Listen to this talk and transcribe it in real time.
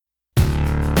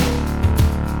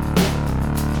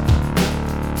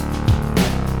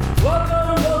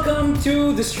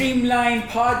the Streamline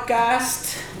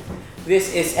Podcast. This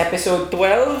is episode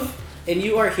 12, and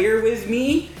you are here with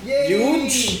me, Yay!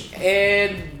 Huge,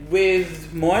 and with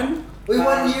Mon. Uy,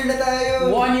 1 year na tayo!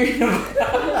 1 year na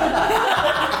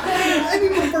I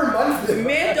mean, per month, diba?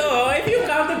 Medyo, if you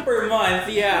count it per month,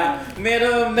 yeah.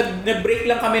 Meron, nag-break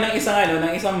lang kami ng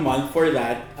isang month for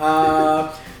that.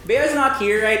 Bea's not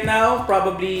here right now.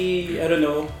 Probably, I don't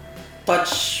know,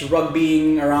 touch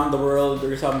rugbying around the world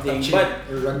or something. But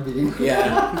rugby.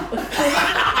 yeah.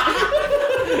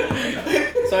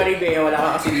 Sorry, Bea, wala ka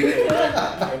kasi dito.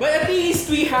 But at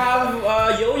least we have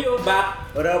Yo-Yo back.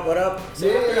 What up, what up? So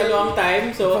after a long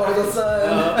time, so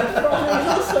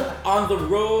on the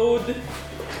road.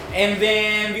 And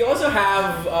then we also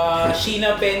have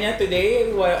Sheena Peña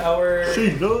today, our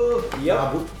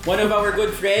one of our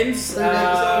good friends.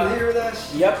 Here with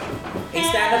us. Yep, a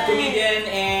stand-up comedian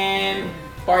and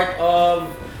part of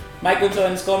Mike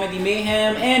Conson's Comedy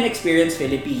Mayhem and Experience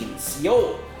Philippines.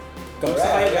 Yo,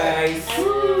 kamusta kayo guys?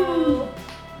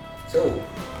 So,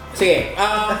 Sige,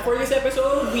 for this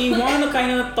episode, we want to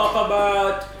kind of talk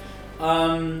about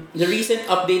the recent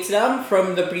updates lang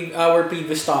from our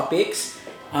previous topics.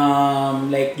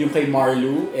 Like yung kay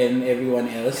Marlu and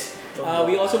everyone else.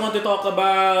 We also want to talk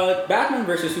about Batman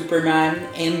versus Superman,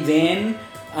 and then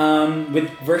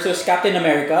versus Captain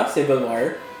America, Civil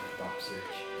War.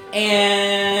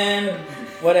 And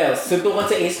what else?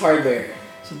 Suntukan sa Ace Hardware.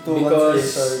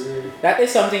 Because that is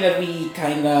something that we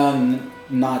kind of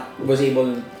was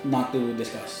able not to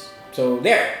discuss. So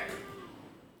there.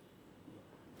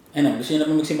 Ano, gusto nyo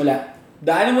na magsimula?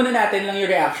 Daanan muna natin lang yung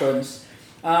reactions.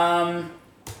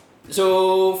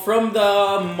 So, from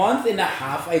the month and a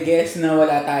half, I guess, na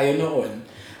wala tayo noon,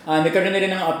 nagkaroon na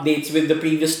rin ng updates with the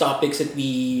previous topics that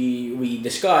we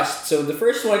discussed. So, the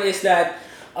first one is that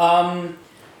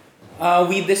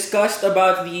we discussed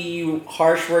about the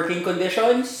harsh working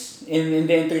conditions in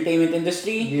the entertainment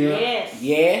industry. Yes.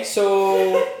 Yeah, so...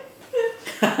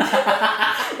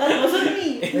 That wasn't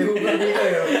me. So,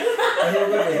 I love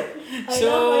my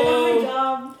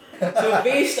job. So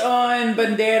based on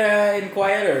Bandera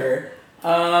Inquirer,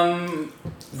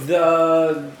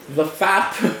 the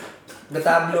FAP, the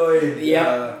tabloid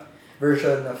Yep.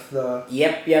 version of the...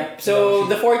 Yep. So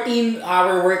the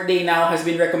 14-hour workday now has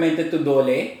been recommended to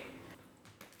Dole.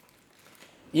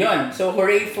 Yun. So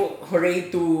hooray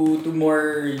to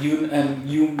more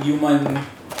human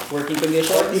working conditions.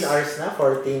 14 hours na?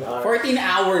 14 hours. 14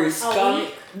 hours.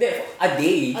 A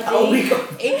day. A week.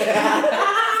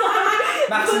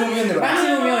 Maximum yun, diba?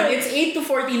 Maximum yun. It's 8 to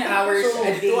 14 hours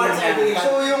a day. 2 hours a day.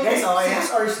 So yung Guys, okay.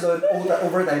 6 hours doon,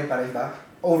 overtime pa rin ba?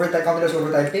 Overtime, counted as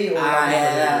overtime pay? Or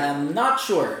I'm not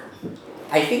sure.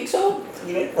 I think so.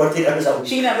 14 hours a week.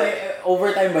 Sheena,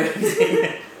 overtime ba yun?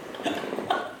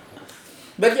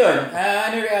 But yun,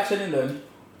 ano yung reaction nun doon?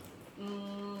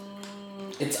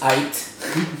 It's aight.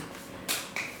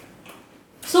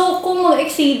 So, kung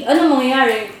mag-exceed, ano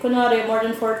mangyayari? Kunwari, more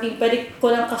than 14, pwede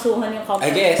ko lang kasuhan yung company.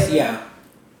 I guess, yeah.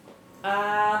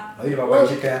 Ay,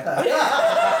 napapaisip ka yata.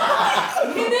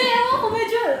 Hindi, ewan ko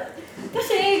medyo.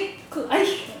 Kasi,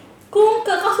 kung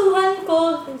kakasuhan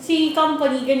ko si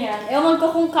company, ganyan, ewan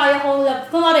ko kung kaya ko,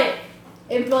 kunwari,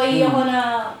 employee ako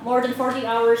na more than 40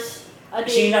 hours a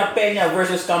day. Sheena Peña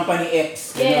versus Company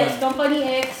X. Yes,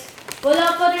 Company X.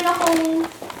 Wala pa rin akong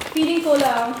feeling ko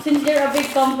lang, since they're a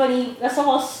big company, as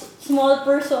ako small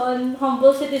person,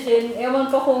 humble citizen,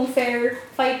 ewan ko kung fair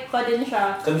fight pa din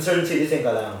siya. Concerned citizen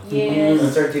ka lang. Yes.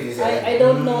 Concerned citizen. I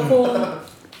don't know kung,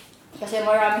 kasi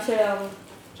marami silang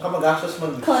Tsaka mag-access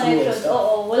mag-sue and connections. stuff.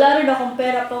 Oo, wala rin akong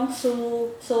pera pang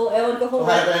sue. So, ewan ko So, kung...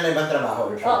 hanap ka na ng ibang trabaho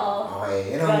or siya? Oo.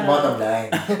 Okay, yun ang Ganun. bottom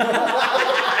line.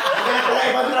 Hanap ka na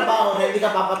ibang trabaho na hindi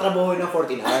ka papatrabahoy ng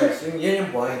 14 hours. Yun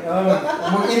yung point.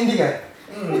 Mag-indie ka.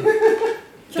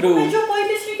 So, True. medyo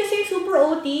pointless rin kasi super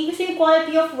OT, kasi yung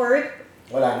quality of work,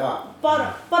 Wala na.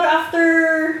 para after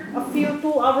a few 2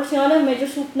 hours nga lang, medyo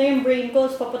soup na yung brain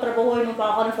ko, so papatrabahoy mo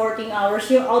pa ako ng 14 hours.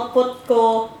 Yung output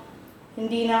ko,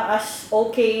 hindi na as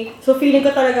okay. So feeling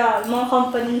ko talaga, mga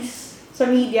companies sa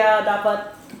media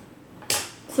dapat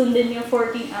sundin yung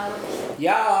 14 hours. For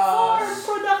Yes!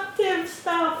 productive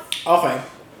stuff. Okay.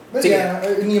 But Sige. yeah,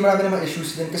 hindi marami namang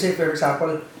issues din. Kasi for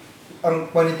example,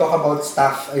 when you talk about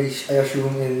staff, I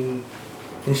assume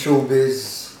in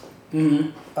showbiz,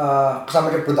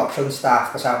 kasama yung production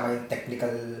staff, kasama yung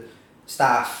technical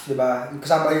staff, di ba?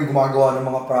 Kasama yung gumagawa ng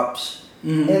mga props.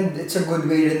 And it's a good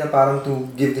way rin na parang to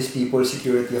give these people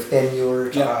security of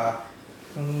tenure, tsaka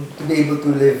To be able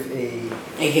to live a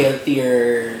A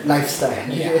healthier... lifestyle.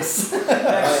 Yeah. Yes.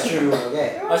 That's true.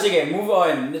 Okay. O sige, move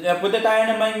on. Punta tayo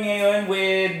naman ngayon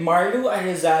with Marlu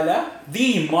Arizala,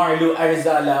 the Marlu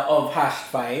Arizala of Hash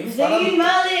 5. Zayn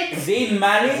Malik! Zayn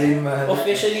Malik Zayn Malik.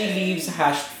 officially leaves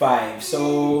Hash 5. So,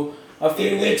 a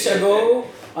few weeks ago,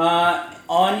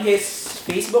 on his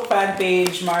Facebook fan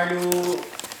page,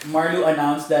 Marlu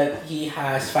announced that he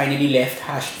has finally left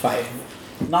Hash 5.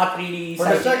 Not really For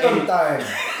the second time.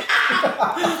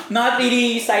 not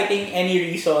really citing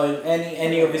any reason,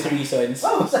 any of his reasons.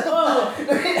 Oh,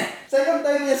 second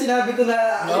time niya sinabi to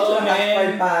na Oo,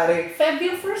 man. pare. Feb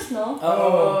yung first, no?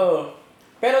 Oo.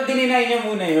 Pero dininay niya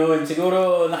muna yun.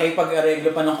 Siguro nakipag-areglo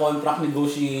pa ng contract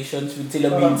negotiations with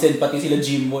sila Vincent, pati sila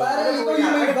Jimbo. Parang ikaw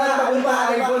yung may band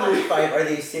papunta kay Idol.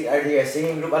 Are they a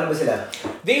singing group? Ano ba sila?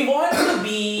 They want to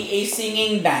be a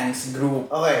singing dance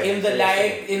group. Okay. In the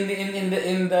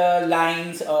in the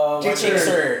lines of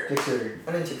Chickser. Chickser.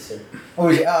 Ano yung Chickser? Oh,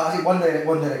 kasi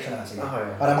One Direction na. Sige.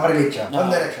 Okay. Para makarelate siya. One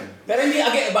Oo. Direction. Pero hindi,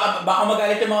 baka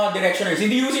magalit yung mga directioners.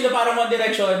 Hindi yung sila parang One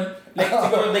Direction. Like,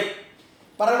 siguro like,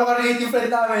 Para makarelate yung friend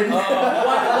namin.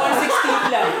 1/16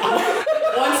 lang.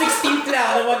 1/16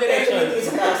 lang ng One Direction.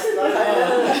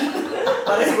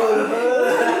 Para siguro.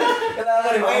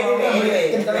 Kailangan rin.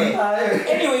 Anyway.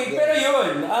 Anyway, pero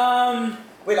yun.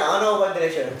 Wait lang, ano One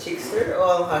Direction? Chickster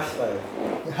o ang Hash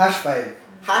 5? Hash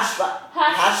 5.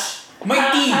 Hash? May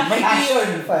T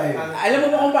yun. 5. Alam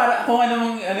mo ba kung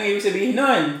anong ibig sabihin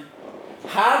nun?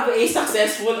 Have a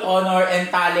successful honor and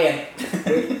talent.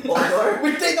 Honor?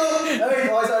 Wait, take out! Wait,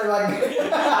 sorry, wag.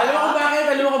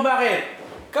 Alam mo kung bakit?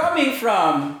 Coming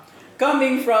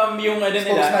from yung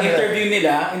Spokesman interview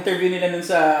nila nun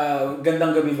sa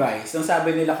Gandang Gabi Vice. Ang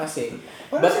sabi nila kasi,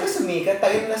 Paano sila sumikat?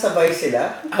 Tayo na sa Vice sila?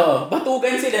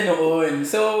 batugan sila noon.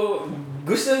 So,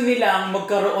 gusto nilang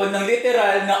magkaroon ng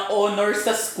literal na honor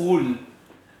sa school.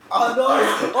 Honor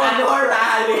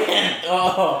Talent!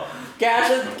 Oo. Kaya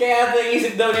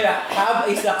naisip daw nila, have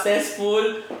a successful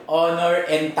honor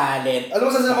and talent. Alam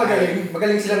mo saan sila magaling?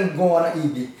 Magaling silang gumawa ng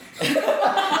EB.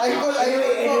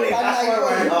 Anyway, fast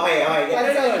forward. Okay.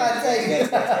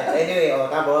 Yes. Anyway,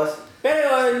 tapos, Pero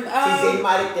yun, si Zayn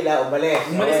Malik nila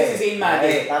umalis. Umalis na si Zayn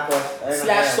Malik. Okay, tapos,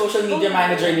 / social media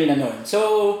manager nila nun. So,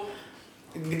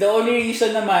 the only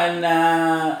reason naman na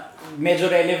medyo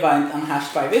relevant ang Hash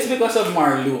 5 is because of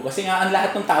Marlu. Kasi nga, ang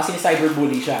lahat ng tao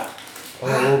cyberbully siya.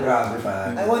 Grabe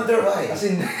pa. I wonder why. As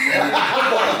in,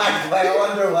 I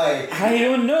wonder why. I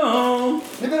don't know.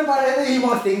 di ba parang ito yung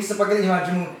mga things na pag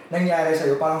imagine mo nangyari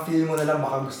sa'yo, parang feel mo na lang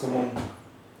baka gusto mong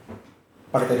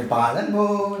palitan yung pangalan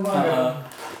mo, yung mga ganun.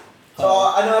 So,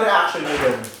 ano reaction mo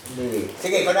dun?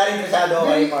 Sige, kung interesado ako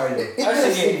kay Marlo.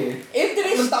 Sige.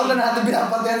 Ilang taon na natin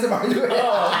binabantayan sa Marlo eh.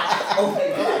 Oh my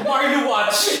God. Marlu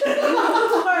watch.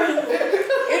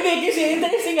 Hindi, kasi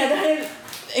interesting nga dahil,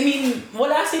 I mean,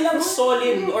 wala silang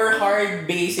solid or hard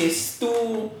basis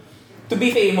to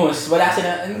be famous. Wala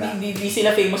sila, hindi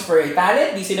sila famous for their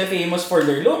talent, hindi sila famous for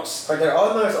their looks. For their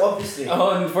honors, obviously.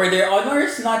 For their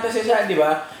honors, not necessarily, di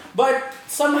ba? But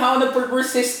somehow,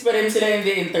 nagper-persist pa rin sila in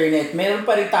the internet. Meron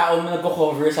pa rin taong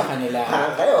nagko-cover sa kanila.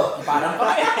 Parang kayo. Parang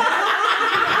kami.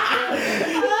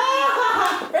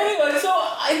 Pero yun, so,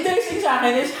 interesting sa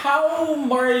akin is how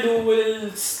Marlu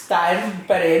will stand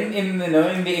pa rin in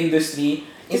the industry.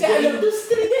 Kasi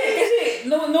kasi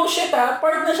no shit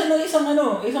part na siya ng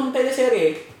isang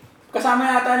teleserye. Kasama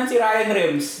yata nun si Ryan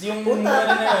Rems, yung na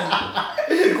yun.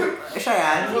 Siya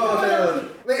yan?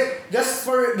 Wait, just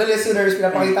for the listeners,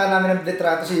 pinapakita namin ng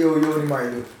litrato si Yoyo ni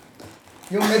Marlo.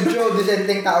 Yung medyo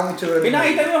decenteng taong itsura.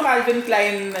 Pinakita mo yung Calvin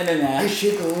Klein, na? Ay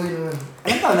shit, yun.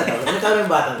 Anong taon na to? Anong taon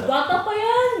yung batang to? Bata pa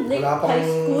yan. Like, high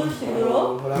school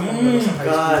siguro. Wala pang sa high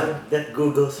God, school. that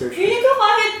Google search. Feeling ko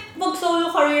kahit mag-solo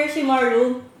career si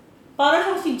Marlo, para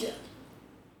siyang si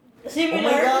similar. Oh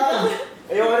my God!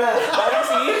 Ayoko na. Parang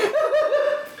si...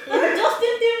 Or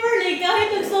Justin Timberlake, kahit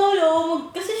nag-solo,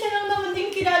 kasi siya lang naman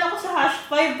din kilala ko sa Hash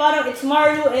 5, parang it's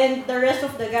Marlo and the rest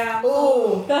of the gang.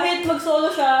 Oo. Kahit mag-solo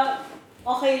siya,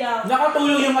 okay lang.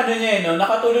 Nakatulong yung niya, no?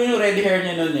 Nakatulong yung red hair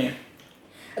niya nun eh.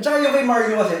 At saka yung kay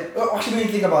Marlo kasi, actually when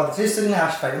you think about it, sa history ng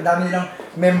Hash 5, ang dami nilang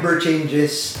member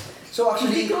changes. So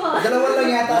actually, Hindi ko dalawa lang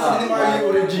yata sila ni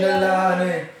Marlo original na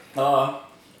Oo.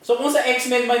 So kung sa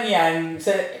X-Men man yan,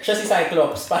 siya si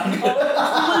Cyclops. Parang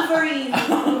Wolverine,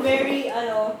 very,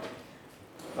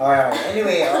 Okay.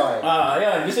 Anyway, okay.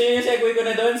 Ayun. Gusto niyo yung segue ko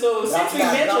na doon? So, since we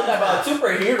mentioned about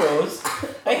superheroes,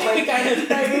 I think we kind of...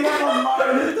 Oh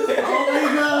my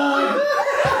God!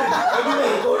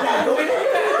 Anyway, go na. I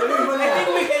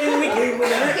think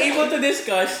we're able to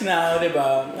discuss now, di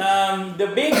ba?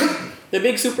 The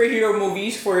big superhero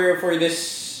movies for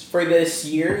for this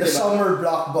year. The diba? summer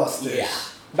blockbusters. Yeah.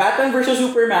 Batman vs.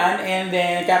 Superman and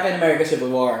then Captain America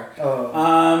Civil War. Oh.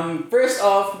 First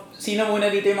off, sino muna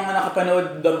dito yung mga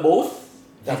nakapanood the both?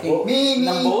 I think. Me.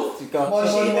 Ng both? Ikaw. Mon.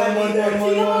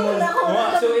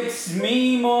 So it's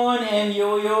me, Mon, and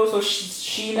Yo-Yo. So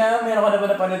Sheena, meron ka na ba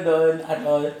napanood doon at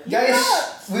all? Guys,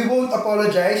 we won't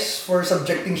apologize for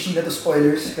subjecting Sheena to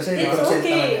spoilers kasi It's consent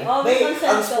okay. naman. Oh, May,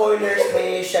 consent ang ka. spoilers,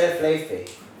 may shelf life eh.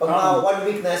 Pag mga 1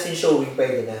 week na sin showing,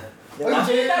 pwede na. Ay, Diba?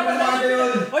 Jay, ano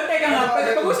yun? O teka nga,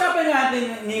 pag-usapan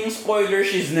natin yung spoiler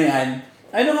shiz na yan.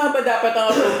 Ano nga ba dapat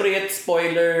ang appropriate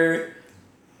spoiler?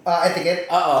 Etiquette?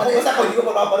 Oo. Kung basta ko, hindi ko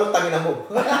mapapanood, tangin na mo.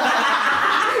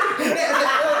 Hindi,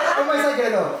 oh my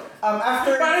side,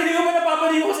 after... Parang hindi ko pa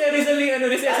napapanood ko si Rizal yung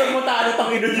recession mo taano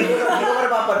tang ino Hindi nyo. ko pa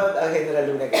napapanood ang General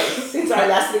Luna guys. Since our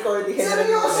last recording, General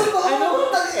Luna. Seryoso ko? Ano?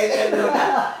 General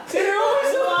Luna.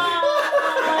 Seryoso?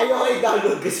 Ayoko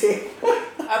i-download kasi.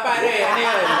 Pare, ano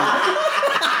yun?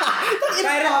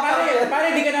 Pare,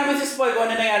 di ka naman si-spoil kung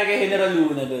ano nangyari kay General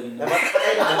Luna dun.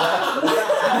 Napatay na ba?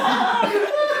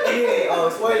 Anyway,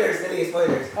 spoilers, dali,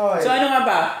 spoilers. Okay. So ano nga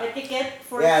ba? Etiquette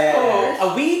for Yeah. Oh,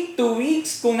 a week, 2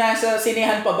 weeks, kung nasa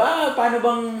sinehan pa ba? Paano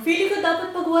bang... Feeling ko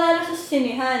dapat pag wala na sa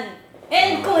sinihan.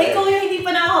 And kung ikaw yung hindi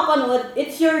pa nakakapanood,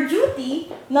 it's your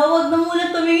duty na wag na muna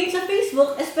tumingin sa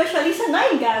Facebook, especially sa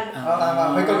 9gag.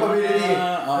 Tama. May culpability.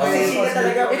 Kasi May sila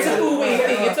talaga. It's a two-way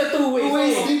thing. It's a two-way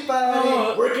Two-way thing. street, pare.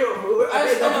 Oo.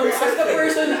 As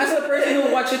the person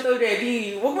who watched it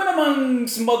already, wag mo namang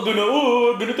smug doon na,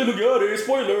 ganito nangyari,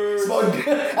 spoiler. Smog.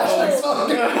 Hashtag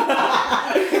smog.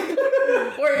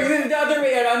 Or the other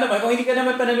way around naman, kung hindi ka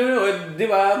naman pa nanonood, di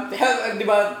ba,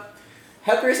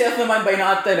 help yourself naman by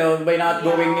not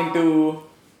going into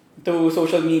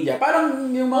social media.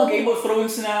 Parang yung mga Game of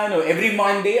Thrones na every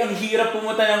Monday, ang hirap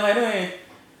pumunta ng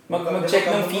mag-check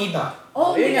ng feed.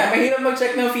 Oh, Yun nga, mahirap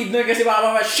mag-check ng feed nun kasi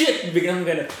baka shit, biglang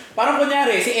gano'n. Parang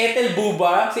kunyari, si Ethel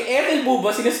Buba,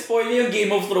 sinespoil niya yung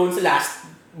Game of Thrones last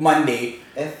Monday.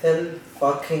 Ethel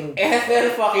fucking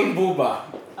Buba.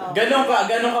 Ganon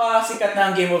ka sikat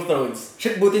na ang Game of Thrones.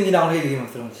 Shit, buti hindi na ako nagiging Game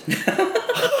of Thrones.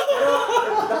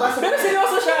 Pero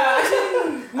seryoso siya. As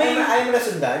in, Ayaw mo na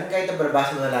sundan kahit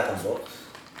nabarbasa mo na lahat ng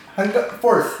books. Hanggang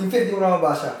 4th, yung 5th, hindi ko na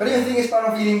mabasa. Pero yung thing is,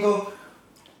 parang feeling ko,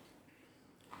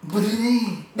 budoy na eh.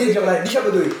 Hindi, joke lang. Hindi siya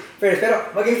budoy. Pero,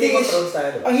 maging thing Game of is, Thrones tayo,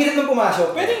 diba? ang hirap nang pumasok.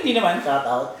 pwede hindi naman. Shout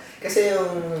out. Kasi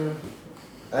yung,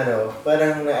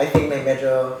 parang I think may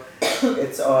medyo,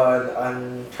 it's on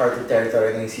uncharted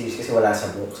territory ng series kasi wala sa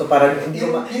book. So parang hindi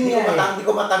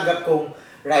ko matanggap kung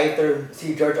writer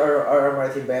si George R.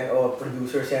 Martin ba yan, o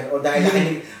producers yan, o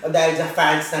dahil sa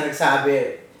fans na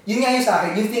nagsabi. Yun nga yung sa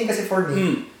akin. Yung thing kasi for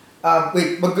me,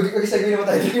 wait, mag-segue naman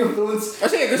tayo Game of Thrones.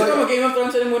 Kasi gusto ko mag-Game of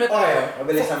Thrones na muna tayo.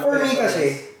 Mabilis na For me kasi,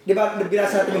 di ba,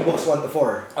 binasa natin yung books 1 to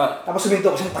 4. Tapos suminto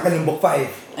ko kasi tagal yung book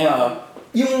 5. Ayun.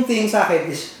 Yung thing sa akin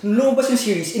is, nung lumabas yung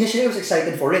series, initially I was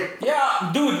excited for it. Yeah,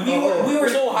 dude, we were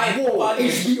so hyped. Wow,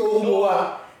 HBO mo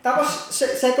Tapos,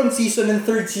 second season and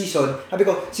third season, sabi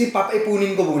ko,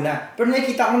 papaipunin ko muna. Pero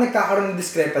nakikita ko nagkakaroon ng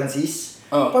discrepancies.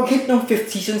 Pag hit ng 5th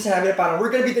season, sinabi na parang,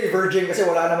 we're gonna be diverging kasi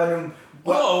wala naman yung...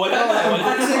 Wala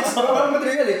Walang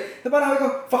material eh. So parang sabi ko,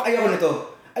 fuck, ayaw ko nito.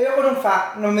 Ayaw ko ng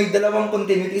fact na may dalawang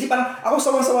continuity. Kasi parang, ako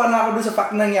sawa-sawa na ako dun sa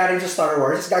fact na nangyari sa Star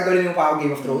Wars. Tapos gagawin yung pa ako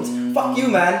Game of Thrones. Fuck you,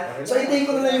 man. So, hintayin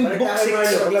ko na lang yung book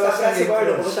 6 paglabas ng Game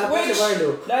of Thrones. Which,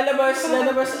 lalabas,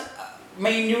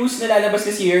 may news na lalabas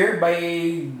this year by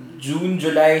June,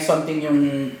 July, something yung...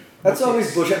 That's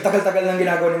always bullshit. Tagal-tagal lang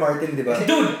ginagawa ni Martin, di ba?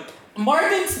 Dude,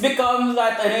 Martin's become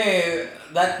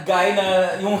that guy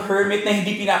na yung hermit na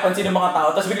hindi pinapansin ng mga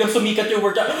tao tapos biglang sumikat yung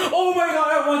work niya. Oh my God,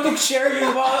 I want to share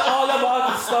you all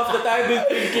about the stuff that I've been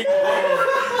thinking of.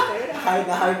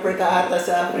 Hyper ka ata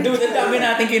sa... Dude, ang dami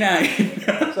natin kinain.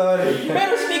 Sorry.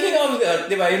 Pero speaking of that,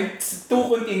 di ba, yung two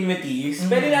continuities,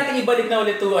 pwede natin ibalik na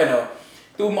ulit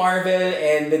to Marvel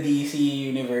and the DC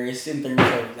Universe in terms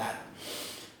of that.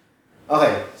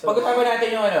 Okay. So, Pag-usapan natin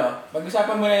yung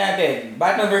pag-usapan muna natin,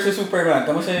 Batman vs. Superman,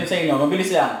 kamusta sa inyo?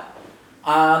 Mabilis lang.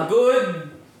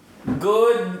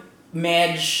 Good,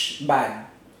 Medj, bad.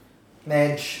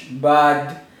 Medj.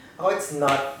 Bad. it's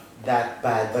not that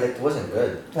bad, but it wasn't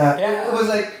good. Yeah. It was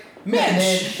like,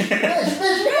 Medj.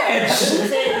 Medj.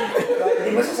 Kasi, hindi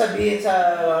mo sasabihin sa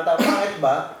tao, bakit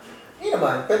ba? Hindi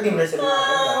naman, pero hindi mo na sabihin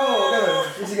maganda. Oo, ganun.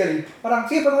 Basically. Parang,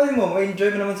 sige, panoorin mo. May-enjoy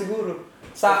mo naman siguro.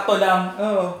 Sakto lang.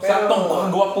 Oo. Saktong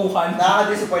kagwapuhan.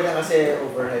 Nakaka-disappoint lang kasi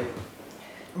overhype.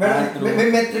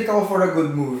 May metric ako for a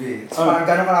good movie. So, parang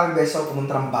gano'n karaming beses ako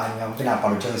pumunta ng banyo,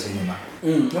 pinapanood siya sa cinema.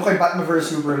 Yung kay Batman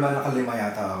vs. Superman, nakalima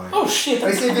yata ako. Oh shit!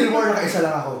 Kay Civil War, nakaisa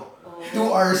lang ako. 2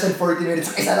 hours and 40 minutes.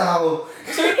 Isa lang ako.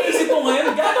 So iniisip ko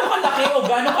ngayon, gano'ng kalaki o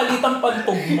gano'ng kalit ang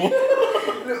pantog mo?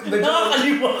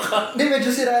 Nakakaliwa ka. Hindi, medyo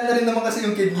sira na rin naman kasi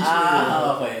yung kidneys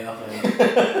ko. Okay.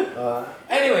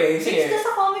 Anyway, sige. It's just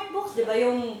sa comic books, di ba?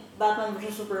 Yung Batman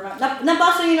vs Superman.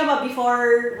 Nabasa niyo na ba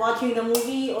before watching the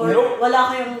movie? Or Nope. wala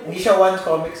kayong... Hindi siya one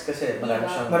comics kasi marami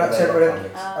siyang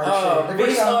Separate. comics.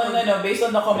 Based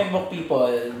on the comic book people,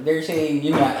 they're saying,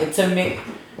 yun nga, it's a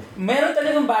meron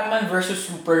talagang Batman versus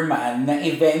Superman na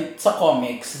event sa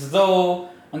comics, though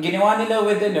ang ginawa nila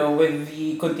with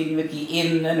the continuity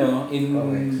in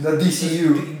The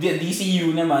DCU. the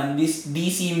DCU naman, this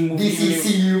DC movie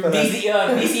DCCU pala.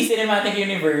 DC Cinematic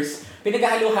Universe,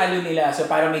 pinaghalo-halo nila, so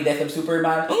parang may Death of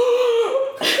Superman.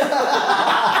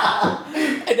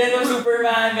 And then of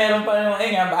Superman, meron pa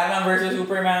Batman versus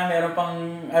Superman, meron pang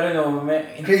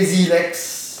Crazy Lex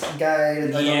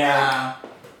guy.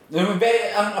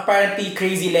 Apparently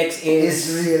Crazy Lex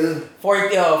is real. for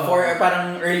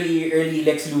parang early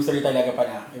Lex Luthor talaga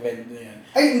pala event na yan.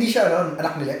 Ay, hindi siya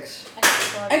anak ni Lex.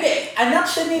 Hindi, anak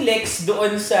siya ni Lex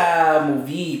doon sa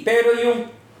movie. Pero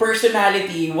yung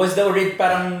personality was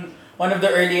parang one of the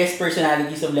earliest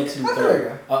personalities of Lex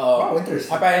Luthor. Oo. Wow,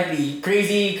 interesting. Apparently,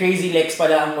 Crazy Lex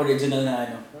pala ang original na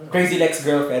Crazy Lex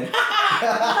girlfriend.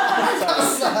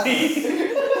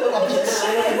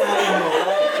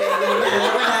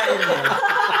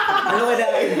 Ano ka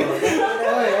dahil mo?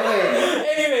 Okay.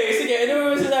 Anyway, sige, ano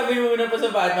mo masasabi mo muna pa sa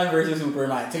Batman vs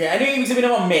Superman? Sige, ano yung ibig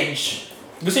sabihin ng Medj?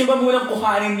 Gusto niyo ba munang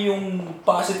kuhanin yung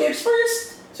positives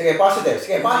first? Sige, positives.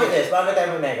 Bakit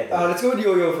tayo mag-negative? Let's go with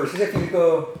Yo-Yo first. Kasi feel ko,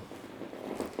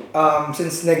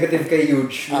 since negative kay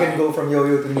Huge, we can go from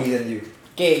Yo-Yo to me and you.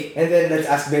 Okay. And then let's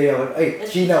ask Bea,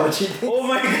 Sheena what she thinks. Oh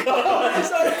my God!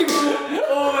 Sorry.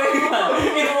 Oh my God!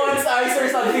 It wants ice or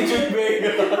substitute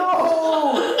Vega.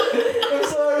 No! I'm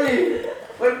sorry.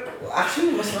 Well,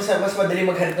 actually, mas madali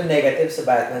maghanap ng negatives sa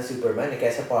Batman Superman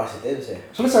kaysa positives eh.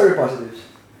 So let's start with positives.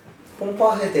 Kung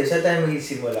positives, saan tayo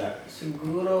magsisimula?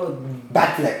 Siguro...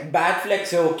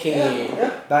 Batfleck's okay.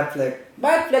 Yeah.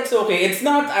 Batfleck's okay. It's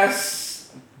not as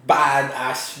bad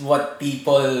as what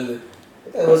people...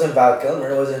 It wasn't Val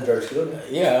Kilmer, it wasn't George Clooney.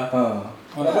 Yeah.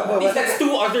 At least that's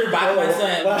two other Batmans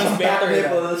na he's better than.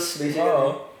 Nipples,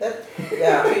 basically.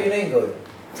 Actually, yun na yung good.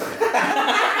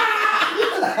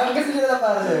 Ang gusto nila lang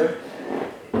para sa'yo.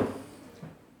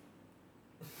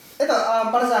 Ito,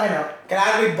 para sa akin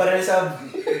Kailangan may baril sa...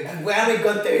 Kailangan may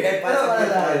gun to your head para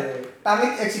sa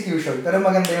tamang execution, pero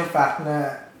maganda yung fact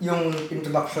na yung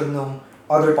introduction ng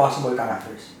other possible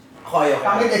characters. Okay.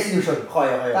 Pangit execution.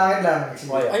 Okay. Pangit lang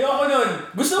execution. Ayoko nun.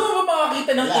 Gusto mo ba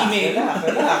makakita ng email?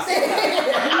 Relax.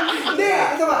 Hindi,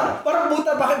 ito ba? Parang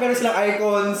buta, bakit meron silang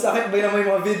icons? Bakit may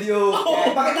mga video?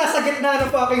 Bakit nasa gitna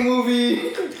ng fucking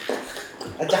movie?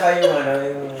 At saka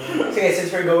yung sige,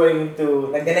 since we're going to,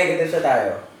 nag-negatives na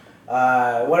tayo,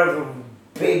 one of the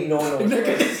big no-nos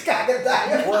Negatives kagad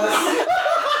tayo. was,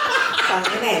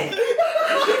 tangin eh.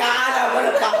 Kakala mo,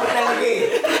 nagtakot talaga eh.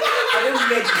 Ano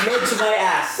medyo my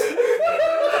ass.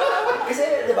 Kasi,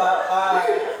 di ba,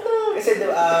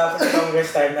 for the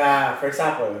longest time na, for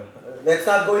example, let's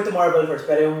not go into Marvel first,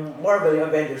 pero yung Marvel,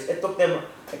 yung Avengers, it took them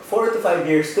like 4 to 5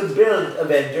 years to build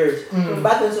Avengers. Yung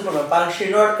Batman Superman, parang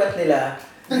shortcut nila.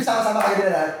 Sama-sama kayo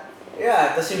nila lahat.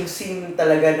 Yeah, tapos yung scene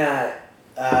talaga na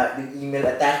the email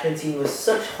attachment scene was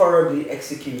such horribly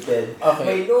executed. Okay.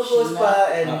 May logos Sheena, pa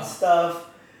and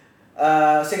stuff.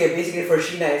 Sige, basically for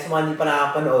Sheena, it's mga hindi pa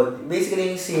nakapanood.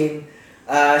 Basically yung scene,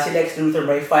 si Lex Luthor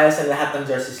may files sa lahat ng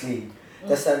Justice League.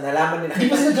 Tapos nalaman nila.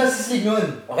 Hindi pa sila Justice League nun.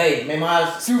 Okay, may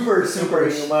mga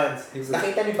Superhumans.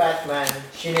 Nakita ni Batman,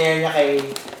 shinare niya kay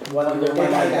Wonder Woman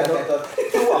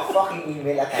through a fucking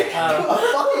email attachment.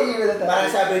 Parang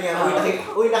sabi niya,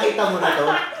 uy, nakita mo na to.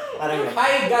 Parang yun.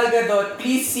 Hi Gal Gadot,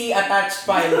 please see attached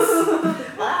files.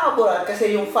 Burat,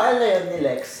 kasi yung file na yun ni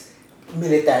Lex,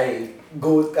 military,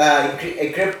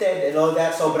 encrypted and all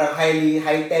that, sobrang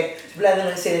high-tech. So, bigla na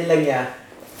lang sinila niya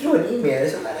through an email.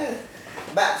 So,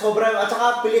 sobrang, at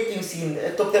saka pilit yung scene.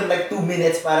 It took them like 2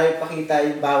 minutes para ipakita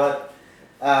yung bawat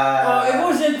it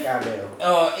wasn't cameo.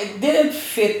 It didn't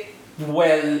fit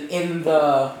well in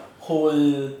the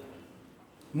whole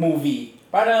movie.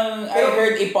 Parang I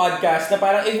heard a podcast na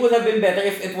parang it would have been better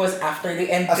if it was after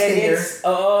the end credits.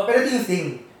 Pero ito yung thing,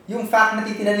 yung fact na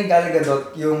titinan ni Gal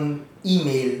Gadot yung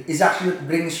email is actually what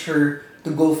brings her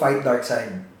to go fight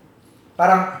Darkseid.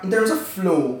 Parang in terms of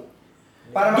flow,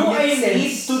 para do I mag-make sense.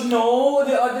 need to know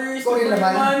the other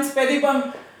Supermans? Pwede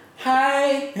bang,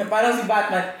 hi, parang si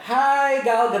Batman, hi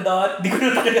Gal Gadot, di ko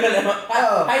na takilala.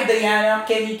 Hi Diana,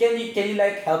 can you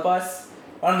like help us?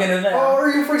 Parang ganun na. Or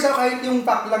yung for example, kahit yung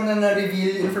fact lang na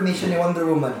na-reveal yung information ni Wonder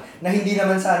Woman na hindi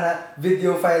naman sana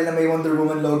video file na may Wonder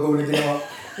Woman logo na ginawa.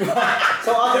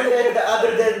 So other than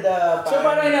the So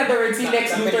parang in other words, si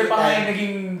Lex Luthor pa nga yung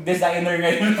naging designer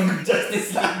ngayon ng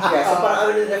Justice League. Yeah, so parang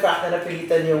other than the fact na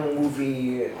napilitan yung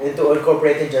movie into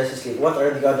incorporating Justice League, what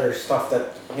are the other stuff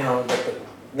that, that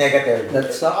negative?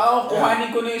 That's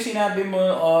kuhanin ko na yung sinabi mo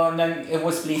na it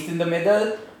was placed in the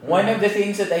middle. One of the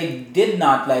things that I did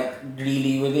not like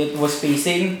really with it was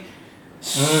pacing.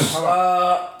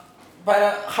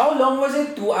 Para how long was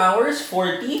it? 2 hours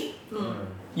 40?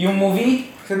 Yung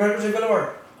movie? Similar to Civil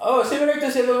War. Oh, similar to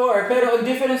Civil War. Pero ang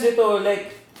difference ito,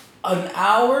 like, an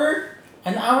hour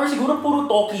siguro puro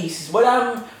talkies.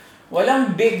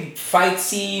 Walang big fight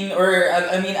scene or,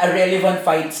 I mean, a relevant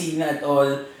fight scene at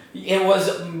all. It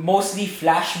was mostly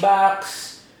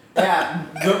flashbacks. Yeah,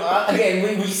 again,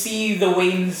 we see the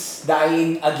Waynes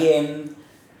dying again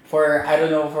for, I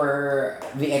don't know, for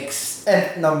the Nth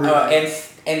number.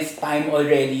 Nth time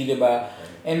already, diba?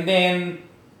 And then,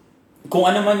 kung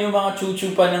ano man yung mga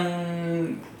chuchu pa ng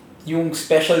yung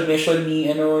special mission ni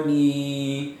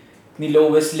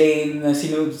Lois Lane na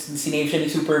sinave siya ni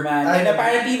Superman. And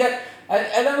apparently that,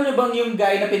 alam mo na bang yung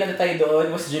guy na pinatay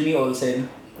doon was Jimmy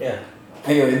Olsen? Yeah.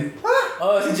 Ayun.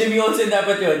 Si Jimmy Olsen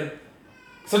dapat yun.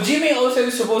 So Jimmy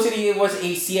Olsen supposedly was a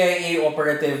CIA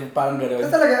operative, parang gano'n.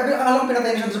 Talaga, akala ko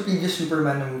pinatay na siya sa previous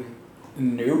Superman na movie.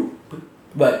 No.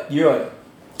 But yun.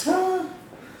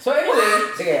 So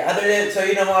anyway, sige, other than, so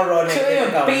yun ang mga raw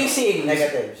negative pacing.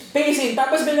 Negatives. Pacing.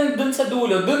 Tapos bilang dun sa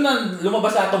dulo, dun na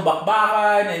lumabas na itong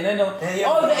bakbakan, and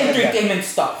all the entertainment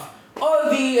stuff.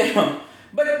 All the,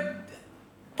 but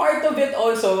part of it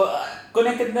also,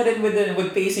 connected na rin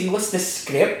with pacing was the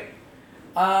script.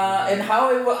 And how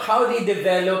they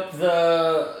develop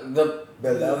the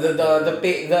build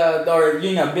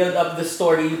up the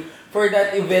story for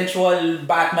that eventual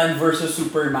Batman versus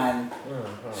Superman.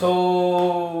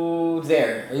 So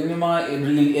there, yun yung mga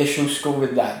real issues ko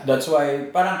with that. That's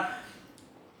why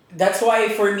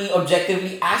for me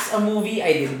objectively as a movie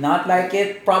I did not like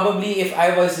it. Probably if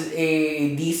I was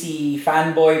a DC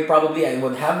fanboy, probably I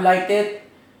would have liked it.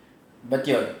 But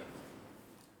yun.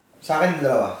 Sa akin,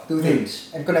 dalawa. Two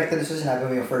things. And connected sa sinabi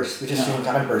mo yung first, which is yung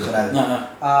sa akin personal.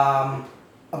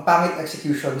 Ang pangit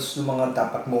executions ng mga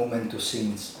dapat momentous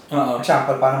scenes.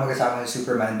 Example, paano magkasama yung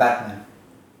Superman and Batman.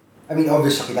 I mean,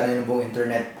 obvious, nakita na yung buong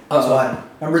internet. That's one.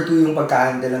 Number two, yung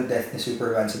pagka-handle ng death ni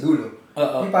Superman sa dulo.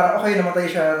 Yung parang, okay, namatay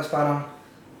siya, tapos parang,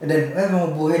 and then,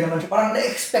 mabubuhay naman siya. Parang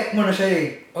na-expect mo na siya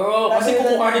eh. Kasi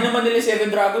kukuhanin naman nila 7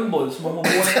 Dragon Balls,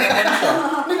 mabubuhay naman siya.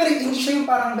 Pero hindi siya yung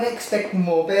parang na-expect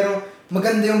mo, pero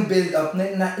maganda yung build-up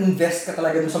na invest ka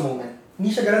talaga dun sa moment.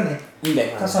 Hindi siya gano'n eh.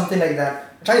 Hindi. Something like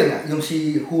that. Tsaka yun nga, yung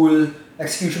si Hull,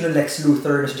 execution ng Lex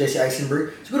Luthor na si Jesse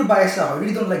Eisenberg. Siguro bias na ako. I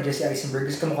really don't like Jesse Eisenberg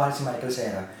kasi kamukha na si Michael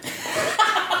Cera.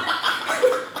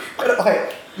 Pero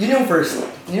okay, yun yung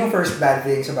first bad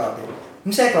things about it.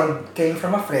 Yung second, came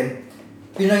from a friend,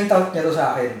 pinoint out niya to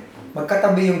sa akin.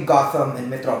 Magkatabi yung Gotham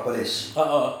and Metropolis.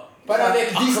 Parang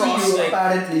like DCU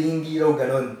apparently hindi raw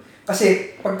ganun.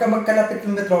 Kasi pagka magkalapit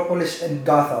yung Metropolis and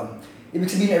Gotham, ibig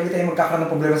sabihin every time magkakaroon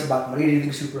ng problema si Batman, maririnig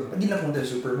yung Superman. Hindi lang pumunta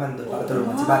yung Superman doon para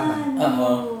tulungan si Batman.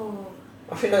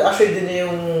 Actually din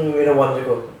yung wonder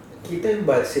ko. Kita yung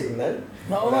bad signal?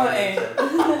 Oo nga eh.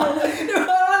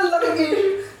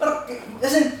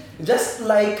 As in, just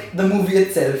like the movie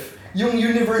itself, yung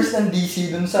universe ng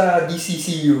DC dun sa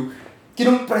DCCU,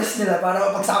 kinumpress nila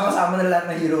para pagsama-sama na lahat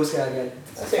ng heroes kagad.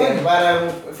 Sige, parang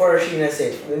for Sheena's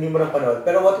sake, hindi mo napanood.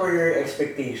 Pero what were your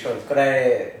expectations?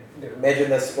 Kunwari, medyo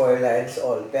na-spoil na and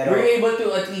all. Pero, were you able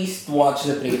to at least watch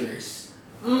the trailers?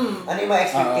 Ano yung mga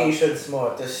expectations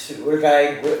mo? Tapos we're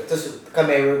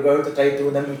going to try to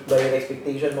na-meet ba yung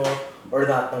expectation mo or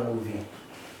not ng movie?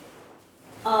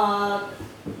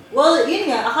 Well, yun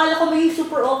nga. Akala ko maging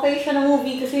super okay siya ng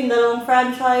movie kasi yung dalawang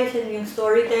franchise and yung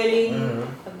storytelling,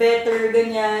 better,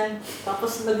 ganyan.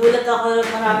 Tapos nagulat ako,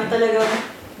 marami talagang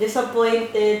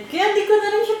disappointed. Kaya di ko na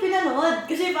rin siya pinanood.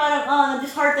 Kasi parang,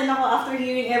 disheartened ako after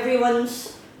hearing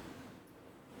everyone's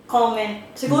comment.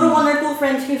 Siguro 1 or 2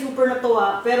 friends ko yung super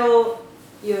natuwa. Pero,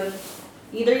 yun.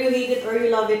 Either you hate it or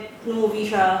you love it, movie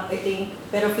siya, I think.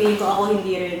 Pero feeling ko ako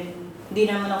hindi rin. Hindi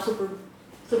naman ako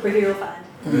superhero fan.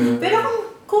 Pero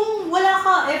kung wala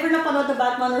ka ever napanood na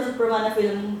Batman or Superman na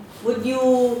film, would you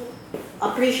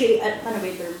appreciate, ano ba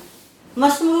yung term?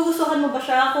 Mas magugustuhan mo ba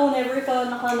siya kung never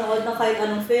ka nakanood na kahit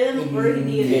anong film or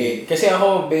hindi rin? Kasi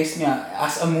ako, based nga,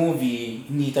 as a movie,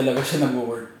 hindi talaga siya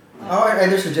nag-work. Ako, I'd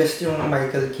either suggest yung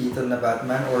Michael Keaton na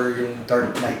Batman or yung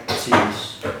Dark Knight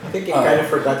series. I think I kind of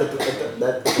forgot that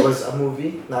it was a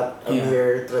movie, not a Yeah.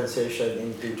 mere transition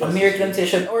into A mere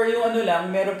transition or yung ano lang,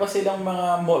 meron pa silang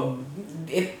mga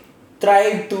it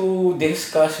tried to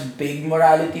discuss big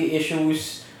morality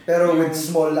issues. Pero Yung- with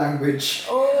small language.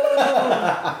 Oh!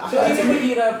 So, hindi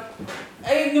mahirap.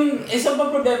 Ay, yung isang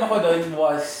pang problema ko doon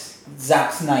was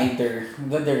Zack Snyder,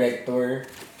 the director.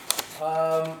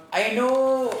 I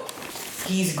know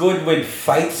he's good with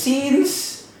fight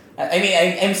scenes. I mean,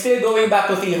 I'm still going back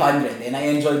to 300 and I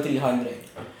enjoyed 300.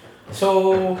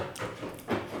 So,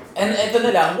 and ito na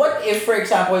lang, what if, for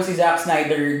example, si Zack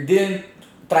Snyder didn't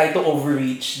try to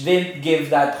overreach, didn't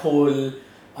give that whole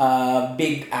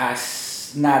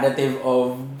big-ass narrative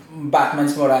of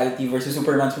Batman's morality versus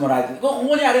Superman's morality. Kung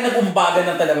kunyari nag-umbagan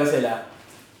na talaga sila.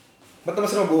 Ba't naman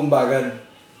sila mag-uumbagan?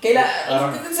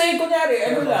 Say, kunyari,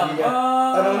 ano lang,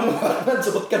 Tanong mo, Batman,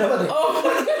 sugot ka naman eh.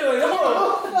 pwede ganun,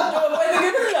 pwede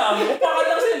ganun lang, upakan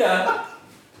lang sila.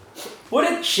 Would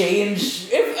it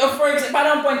change, if for example,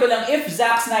 parang point ko lang, if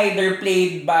Zack Snyder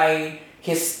played by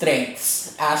his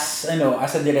strengths as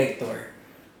a director,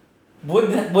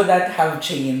 would that have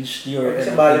changed your...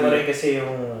 Kasi bali mo rin kasi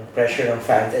yung pressure ng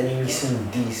fans and yung mismong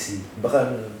DC. Baka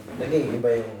naging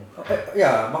iba yung...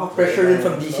 Yeah, maka-pressure rin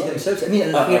from DC themselves. I mean,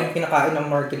 ang laki ang kinakain ng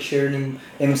market share ng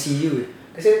MCU eh.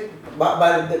 Kasi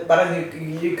parang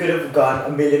you could have gone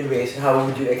a million ways on how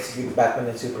would you execute Batman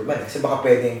and Superman. Kasi baka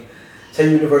pwedeng sa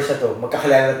universe na to,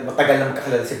 matagal na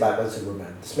magkakilala si Batman and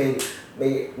Superman. Tapos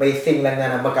may thing lang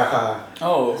na magkaka...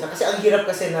 Oh. Kasi ang hirap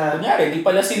kasi na... Kunyari, di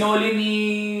pala sinoli ni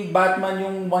Batman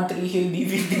yung One Tree Hill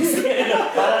DVDs.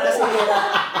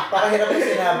 Parang hirap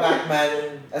kasi na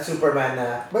Batman at Superman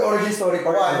na... May origin story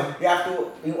pa One, you have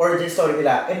to, yung origin story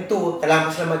nila. And two, kailangan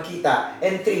pa sila magkita.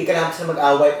 And three, kailangan pa sila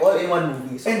mag-away all in one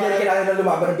movie. So, And then kailangan na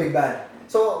lumaban ng Big Bad.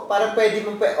 So, parang pwede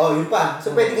mong, yun pa.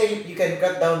 So, pwede nga, you can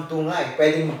cut down to nga eh.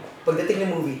 Pwede mo, pagdating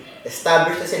ng movie,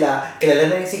 establish na sila, kilala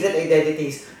na yung secret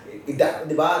identities, di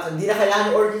ba? Hindi na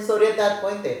kailangan yung origin story at that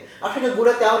point eh. Actually,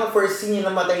 nagulat ako ng first scene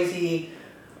yung namatay si,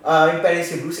 yung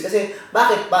parents si Bruce. Kasi,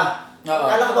 bakit pa?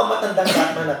 Akala ko ba matandang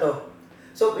Batman na to?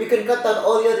 So, you can cut down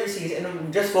all the other scenes and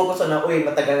just focus on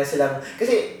matagal na silang...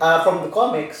 Kasi, from the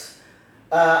comics,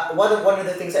 one of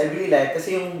the things I really like,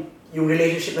 kasi yung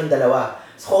relationship ng dalawa.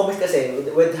 Sa comics kasi,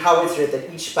 with how it's written,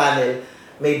 each panel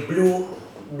may blue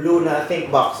na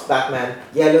think box, Batman,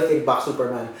 yellow think box,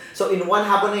 Superman. So in one,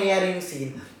 habang nangyayari yung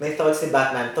scene, may thoughts si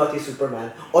Batman, thoughts si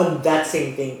Superman, on that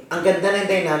same thing. Ang ganda ng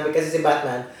dynamic kasi si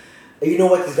Batman, you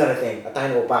know what he's gonna think. At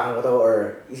tayo upakan ko to, or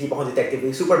isipan ko detective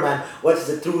way. Superman,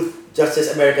 what's the truth,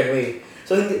 justice, American way.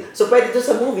 So pwede to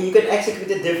sa movie, you can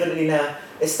execute it differently na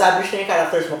establish na yung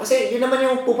characters mo. Kasi yun naman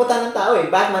yung pupunta ng tao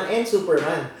eh, Batman and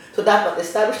Superman. So dapat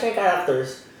establish na yung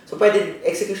characters. So pwede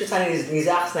execution sana ni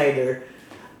Zack Snyder.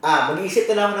 Mag-iisip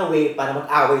na lang ng way para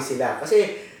mag-away sila.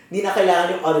 Kasi hindi na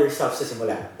kailangan yung other stuff sa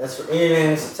simula.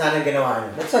 Yun yung sana ginawa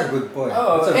niya. That's a good point.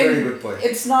 Oh, That's a very good point.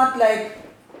 It's not like,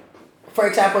 for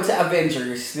example, sa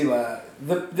Avengers, di ba?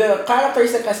 The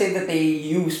characters that kasi that they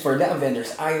use for the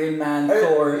Avengers, Iron Man,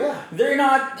 Thor, yeah. they're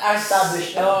not as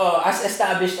Established na. as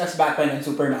established as Batman and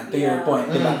Superman, to your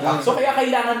point, di ba? So kaya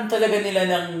kailangan talaga nila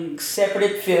ng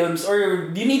separate films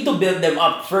or you need to build them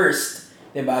up first.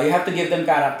 Diba? You have to give them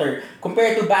character.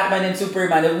 Compared to Batman and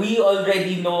Superman, we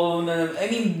already know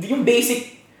yung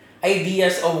basic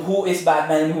ideas of who is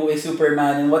Batman and who is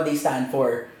Superman and what they stand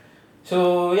for.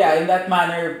 So, yeah, in that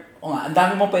manner, ang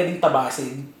dami mo pwedeng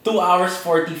tabasin. 2 hours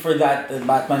 40 for that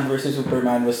Batman versus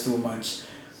Superman was too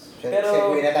much. Pero,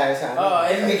 segue na tayo sa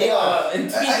and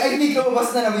I think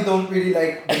lumabas na we don't really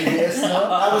like BBS, no?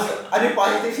 Ano yung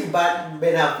positive si Ben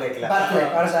Affleck lang? Batman,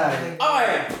 para sa akin.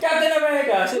 okay, Captain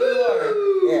America, Civil War.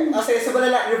 Yeah. Kasi sa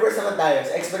malala, reverse naman tayo.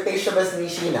 Sa expectation ba ni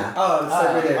Sheena? Oh, let's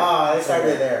start with there. Let's start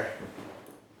with there.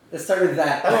 Let's start with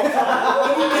that. Let's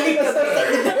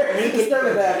start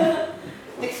with that.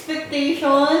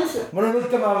 Expectations? Manunod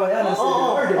ka mamaya ng Civil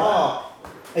War, di ba?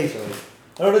 Ay, sorry.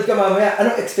 Manunod ka mamaya,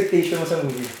 anong expectation mo sa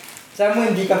movie? Sabi mo,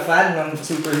 hindi ka fan ng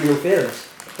superhero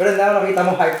films. Pero na nakita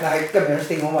mo hype na hype ka, meron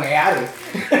sa tingin mo mangyayari.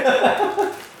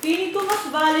 Feeling ko mas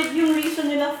valid yung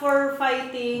reason nila for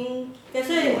fighting.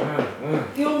 Kasi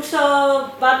yung sa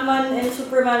Batman and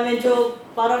Superman, medyo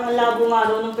parang ang labo nga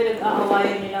daw nung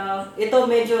pinag-aawayan nila. Ito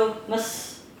medyo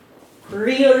mas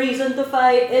real reason to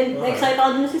fight. And excited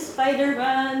ako din si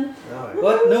Spider-Man.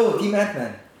 What? No, Team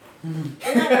Ant-Man.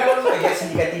 I guess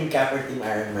hindi ka Team Cap or Team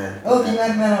Iron Man. Oh, Team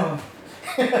Ant-Man ako.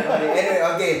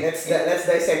 Okay, let's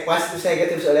dissect positive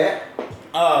negatives ulit.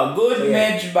 Good So,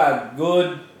 yeah. Medj bag.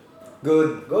 Good.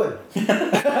 Good. Good.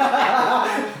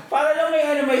 Para lang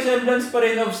may semblance pa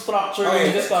rin of structure Okay.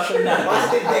 yung discussion natin.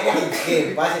 Positive, negatives, game.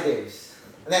 Positives.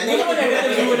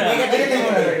 Negative muna.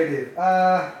 Negative.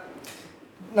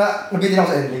 Nabitin ako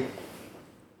sa ending.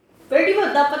 Pero di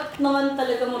ba dapat naman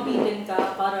talaga mabitin ka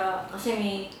para kasi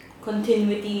may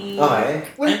continuity. Okay.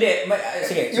 Well, Hindi,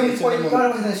 sige. yung sige, point sunod ko mo.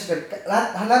 lang kasi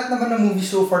lahat naman ng movies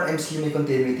so far ng MCU may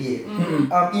continuity eh.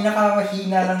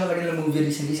 Pinakamahina lang na kanilang movie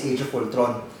recently is Age of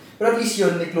Ultron. Pero at least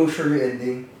yun, may closure yung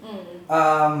ending.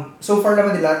 So far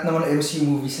naman lahat naman ng MCU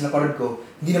movies na naparod ko,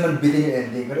 hindi naman bitin yung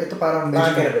ending. Pero ito parang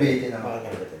medyo bitin naman.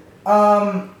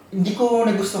 Hindi ko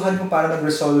nagustuhan kung paano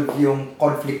nag-resolve yung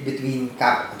conflict between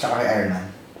Cap at saka kay Iron Man.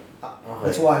 Okay.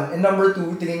 That's one. And number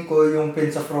two, tingin ko yung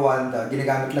Prince of Rwanda,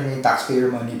 ginagamit lang yung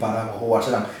taxpayer money para makuha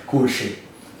siya ng cool shit.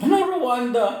 Ano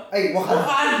Rwanda? Ay,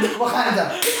 Wakanda.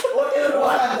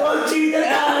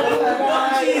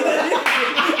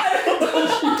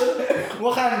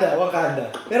 Wakanda. Wakanda.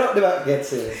 Pero, di ba,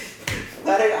 gets it.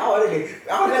 Parang ako rin eh.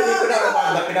 Ako rin ko na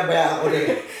Rwanda, pinabayaan ko rin.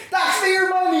 Taxpayer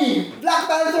money! Black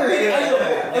Panther!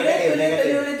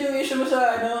 Ulit yung issue mo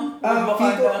sa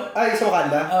Wakanda. Sa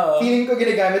Wakanda? Oo. Feeling ko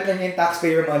ginagamit lang yung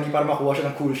taxpayer money para makuha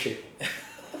siya ng cool shit.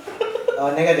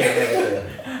 Negative.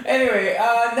 Anyway,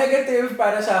 negative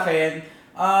para sa akin,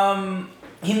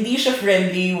 hindi siya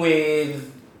friendly with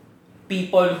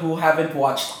people who haven't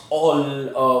watched all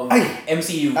of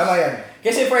MCUs. Tama yan.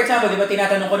 Kasi for example, di ba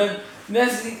tinatanong ko nun,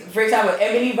 for example,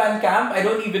 Emily Van Camp, I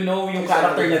don't even know yung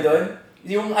character niya doon.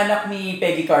 Yung anak ni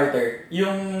Peggy Carter.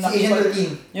 Yung Si Agent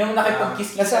 13. Yung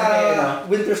nakipag-kiss Nasa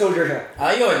Winter Soldier siya.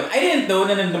 Ayun. I didn't know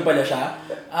na nandun pala siya.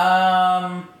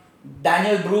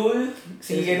 Daniel Brühl,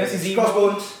 si Zemo.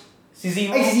 Crossbones. Si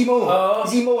Zemo. Ay, si Zemo. Oo.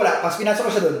 Si Zemo wala. Pas pinasok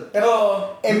ko siya doon. Pero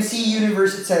MC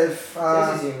Universe itself.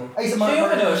 Si Zemo. Ay, sa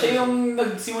Siya yung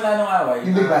nagsimula ng away.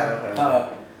 Yung Big Bang.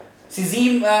 Si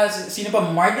Zim, sino pa?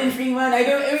 Martin Freeman? I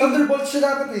mean, Thunderbolts siya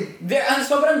dapat eh.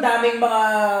 sobrang daming mga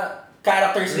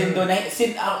characters din doon na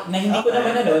hindi ko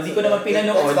naman hindi ko naman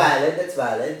pinanood. That's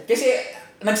valid. Kasi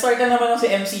nag-start na naman ako sa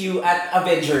MCU at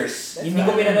Avengers. Hindi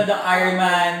ko pinanood ang Iron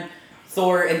Man,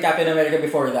 Thor, and Captain America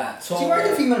before that. So, Si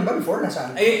Martin Freeman ba before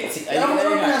nasaan?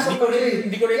 Hindi ko rin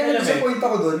Kaya alam disappoint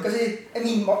ako doon kasi,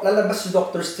 lalabas si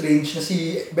Doctor Strange na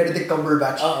si Benedict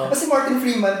Cumberbatch. Oo. Kasi Martin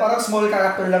Freeman, parang small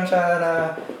character lang siya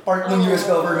na part ng US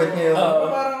government ngayon.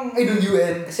 Parang, yung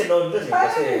UN. Kasi London eh.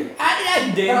 Kasi...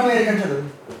 Hindi. Parang American siya doon.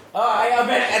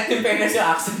 At yung fairness yung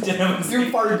accent dyan naman. Yung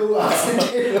Fargo accent.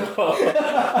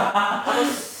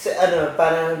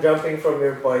 Parang jumping from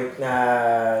your point na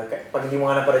pag hindi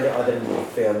mo nga napanood yung other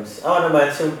films. Ako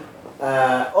naman,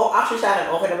 actually sa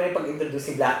akin, okay naman yung pag-introduce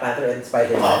si Black Panther and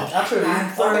Spider-Man. Actually,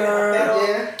 Pero,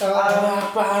 Black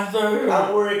Panther.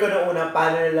 ang worry ko na una,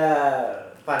 paano nila,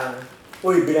 parang,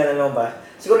 bila na naman ba?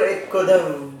 Siguro it could have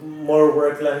more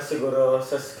work lang siguro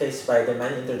kay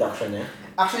Spider-Man, introduction niya.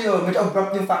 Actually, medyo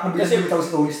abrupt yung fact na bilang bitaw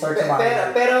si Tony Stark sa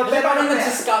mga. Pero parang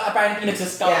apparently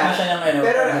nagsiscout na siya ng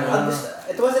Pero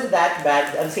it wasn't that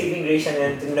bad. Ang saving grace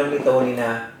niya tinanong ni Tony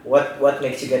na what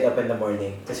makes you get up in the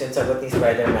morning. Kasi yung sagot ni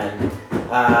Spider-Man,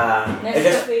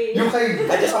 Yung kay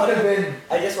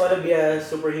I just wanna be a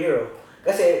superhero.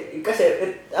 Kasi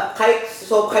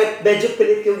kahit medyo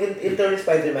pilit yung intro ni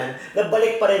Spider-Man,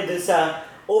 nabalik pa rin dun sa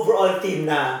overall theme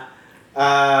na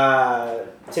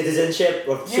citizenship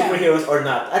or superheroes or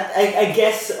not. At I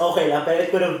guess okay lang, pero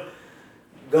it could have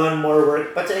gone more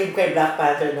work. Pati kay Black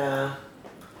Panther na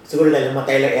siguro dahil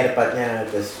namatay lang airpod niya,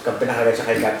 tapos pinakagat siya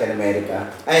kay Captain America.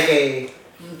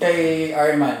 Kay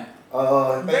Iron Man.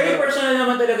 Very Pero personal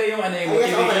naman talaga yung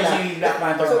motivation si Black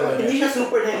Panther. So, hindi siya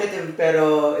super negative,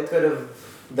 pero it could have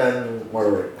done more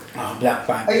work. Black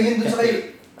Panther. Ay, yun dun sa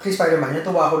kay Spider-Man,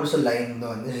 natuwa ko dun sa line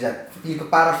doon. Is that,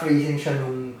 paraphrasing siya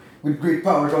nung with great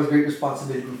power comes great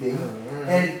responsibility thing.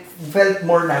 And it felt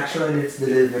more natural in its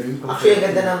delivery. Actually,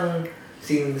 ang ganda ng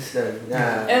scenes doon.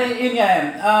 And yun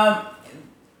nga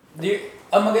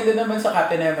ang maganda naman sa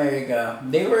Captain America,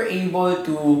 they were able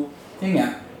to,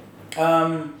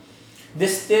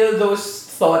 distill those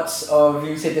thoughts of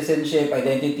yung citizenship,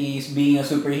 identities, being a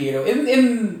superhero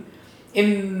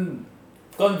in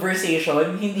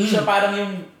conversation. Hindi siya parang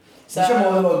yung Hindi siya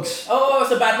monologues.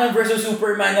 sa Batman versus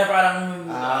Superman na parang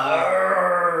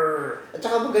At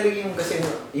saka magaling yung kasi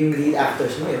yung lead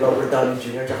actors mo Robert Downey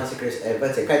Jr. at si Chris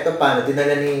Evans Kahit paano,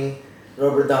 dinala ni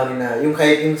Robert Downey na yung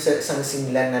kahit yung isang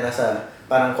scene lang na nasa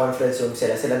parang conference room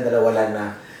silang dalawa lang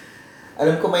na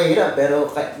alam ko mahirap pero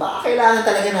baka kailangan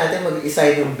talaga natin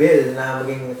mag-decide yung bill na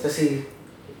maging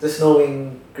just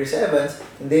knowing Chris Evans,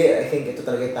 hindi, I think ito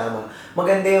talaga yung tama.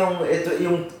 Maganda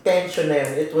yung tension na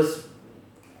yun, it was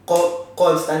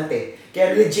constant eh.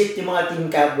 Kaya legit yung mga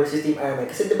Team Cap versus Team Iron Man.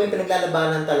 Kasi di ba yung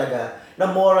pinaglalabanan talaga na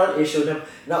moral issue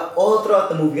na all throughout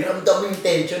the movie, ramdam mo yung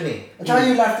tension eh. At saka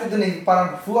yung last dun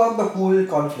parang throughout the whole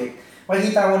conflict,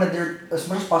 makikita mo na they're, as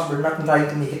much as possible, not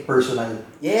trying to make it personal.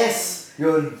 Yes!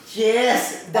 Yun.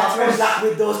 Yes! That's where Black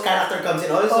Widow's character comes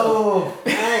in also. Oh!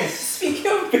 Nice! Speaking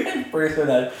of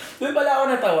personal, doon pala ako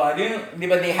natawa. Di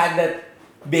ba they had that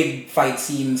big fight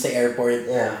scene sa airport?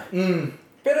 Yeah.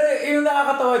 Pero yung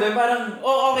nakakatawa doon, parang,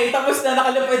 okay, tapos na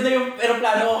nakalapad na yung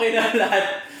aeroplano, okay na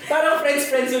lahat. Parang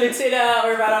friends ulit sila,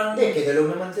 or parang... Hindi,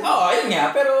 kinalong naman sila. Oo, ayun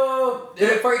nga. Pero,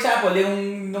 for example,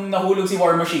 nung nahulog si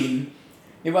War Machine,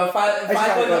 di ba,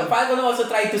 Falcon also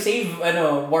tried to save,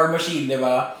 War Machine, di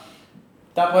ba?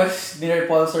 Tapos,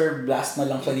 ni-repulsor blast na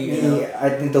lang siya ni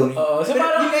Tony. So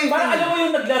parang alam mo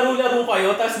yung naglaro-laro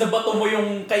kayo, tapos nabato mo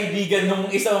yung kaibigan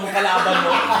ng isang kalaban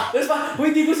mo. Tapos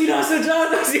hindi ko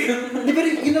sinasadya. Di ba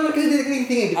yun naman kasi yung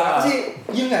thing di ba? Kasi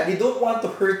yun nga, they don't want to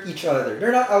hurt each other.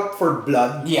 They're not out for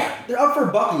blood. Yeah. They're out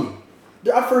for Bucky.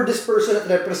 They're out for this person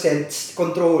that represents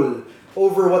control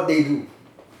over what they do.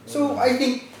 So I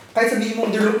think, kahit sabihin mo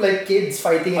they look like kids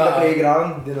fighting in the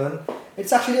playground,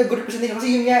 it's actually a good representation. Kasi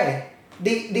yun nga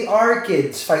they are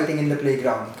kids fighting in the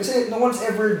playground. Kasi no one's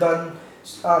ever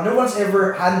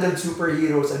handled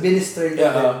superheroes, administrated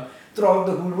them throughout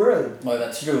the whole world. Well,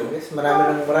 that's true. Yes,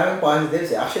 maraming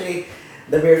positives eh. Actually,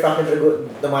 the mere fact na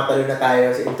tumatalo na tayo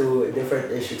into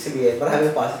different issues, sabihin,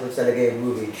 maraming positives talaga yung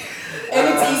movie. And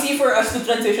it's easy for us to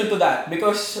transition to that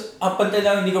because up until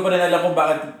now, hindi ko pa rin alam kung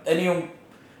bakit, ano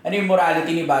yung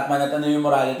morality ni Batman at ano yung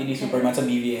morality ni Superman sa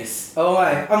BVS. Oo nga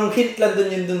eh. Ang hint lang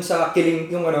dun sa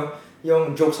killing,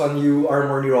 yung jokes on you,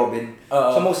 armor ni Robin.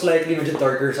 So most likely, medyo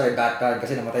darker sa Batman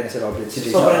kasi namatay na si Robin. Si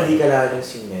Jason. Sobrang hindi kalala yung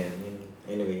scene na yun.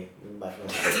 Anyway, yung Batman.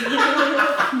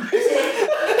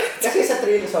 kasi sa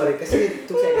trailer, kasi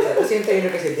 2 seconds lang. Kasi yung trailer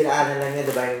kasi, dinaanan lang niya,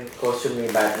 diba, yung costume ni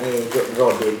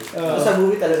Robin. So sa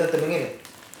movie talaga tumingin eh.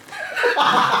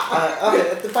 Okay,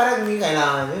 parang hindi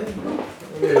kailangan yun.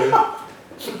 Anyway.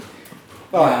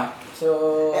 Yeah.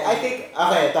 So, I think,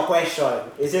 okay, the question,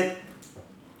 is it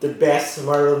the best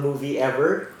Marvel movie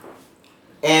ever?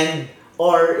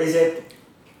 Or is it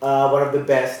one of the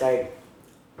best,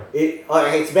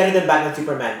 it's better than Batman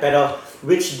Superman, pero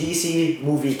which DC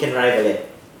movie can rival it?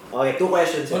 Okay, 2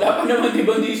 questions. Wala pa naman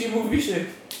ibang DC movies eh.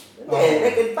 Hindi,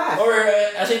 Nick and Pass. Or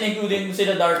as in including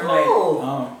sila Dark Knight.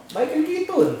 Oh. Michael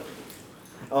Keaton.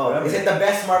 Is it the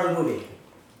best Marvel movie?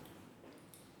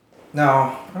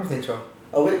 No, I don't think so.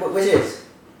 Which is?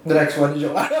 The next one,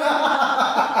 joke.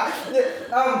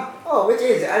 Which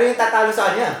is? Ano yung tatalo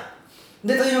sa kanya?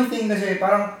 Dito yung thing kasi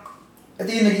parang ito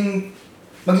yung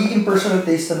magiging personal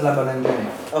taste ng labanan yun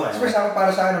eh. Okay. So, for example, para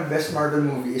sa akin, ang best Marvel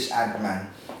movie is Ant-Man.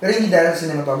 Pero hindi dahil sa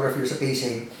cinematography or sa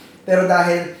pacing. Pero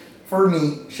dahil, for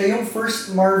me, siya yung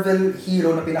first Marvel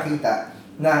hero na pinakita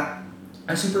na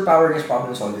ang superpower niya is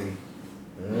problem solving.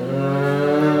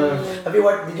 Did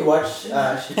you watch?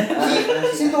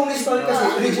 Si Tony Stark kasi,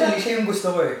 originally, siya yung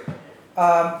gusto ko eh.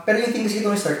 Pero yung thing kasi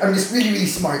Tony Stark, I'm just really, really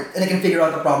smart and I can figure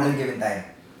out the problem given time.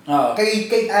 Kay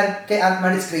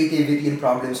Ant-Man, it's creativity and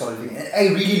problem solving. And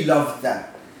I really loved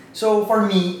that. So for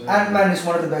me, Ant-Man is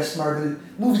one of the best Marvel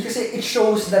movies kasi it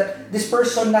shows that this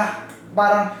person na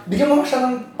parang bigyan mo siya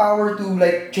ng power to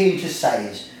change his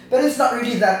size. But it's not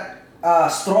really that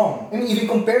strong. I mean, even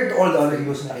compared to all the other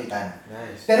heroes na nakita na.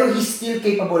 Nice. Pero he's still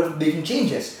capable of making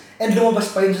changes. And lumabas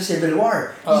pa yun sa Civil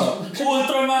War.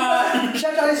 Ultraman!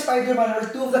 Siya at Spider-Man are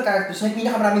 2 of the characters na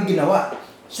pinakamaraming ginawa.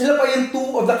 Sila pa yung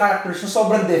 2 of the characters na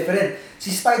sobrang different. Si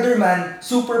Spider-Man,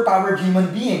 super-powered human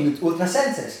being with ultra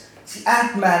senses. Si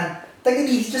Ant-Man,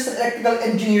 technically, he's just an electrical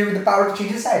engineer with the power to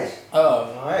change his size.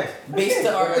 Alright. Based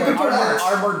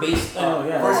armor-based.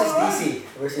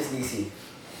 Versus DC.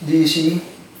 DC?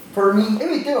 For me,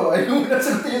 wait, I don't know Okay,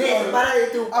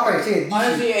 sige, DC.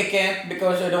 Honestly, I can't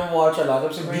because I don't watch a lot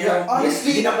of superheroes.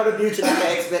 Honestly, hindi na pa-review siya ng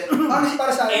X-Men. Honestly,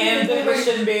 para sa akin, And the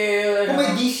Christian Bale, kung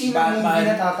may DC na movie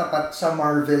na tatapat sa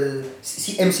Marvel,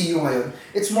 si MCU ngayon,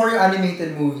 it's more yung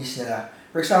animated movies nila.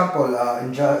 For example,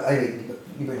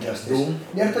 Injustice.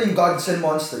 Yan ito yung Gods and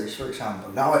Monsters, for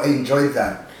example. Now, I enjoyed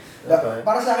that. Okay.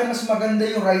 Para sa akin, mas maganda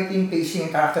yung writing,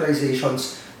 pacing, and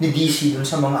characterizations ni DC dun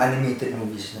sa mga animated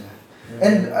movies nila.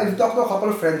 And I've talked to a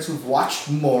couple of friends who've watched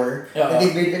more and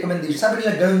they've made recommendations. Sabi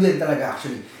nila, ganun din talaga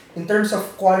actually. In terms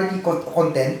of quality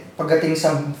content, pagdating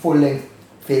sa full-length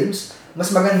films,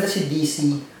 mas maganda si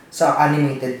DC sa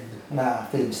animated na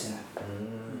films nila.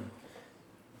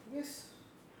 Yes.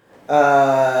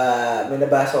 May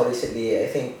nabasa ko recently,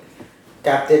 I think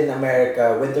Captain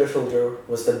America Winter Soldier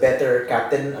was the better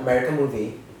Captain America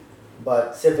movie,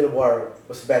 but Civil War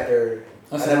was better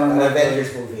an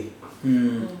Avengers movie.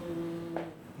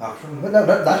 Actually, but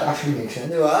that actually makes sense.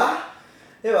 Di ba?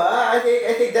 Di ba? I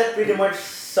think that pretty much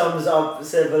sums up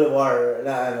Civil War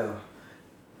na ano.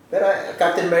 Pero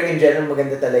Captain America in general,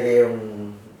 maganda talaga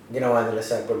yung ginawa nila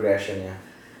sa progression niya.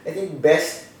 I think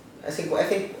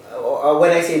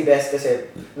when I say best kasi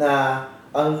na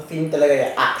ang theme talaga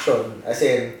niya action, as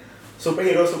in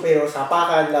superhero,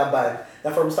 sapakan, laban,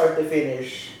 na from start to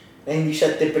finish, na hindi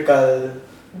siya typical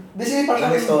Basically,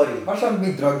 parang story. Parang siyang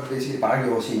mid-drug, basically, parang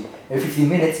Yossi. Every 15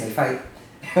 minutes, may fight.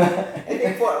 I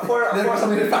think for Sa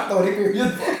may refractory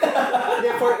period.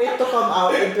 for it to come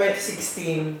out in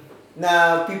 2016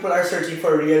 na people are searching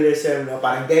for realism, na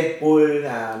parang Deadpool,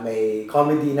 na may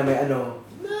comedy, na may ano,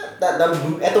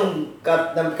 etong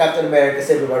Captain America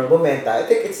Civil War bumenta, I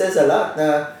think it says a lot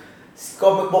na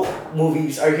comic book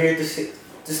movies are here to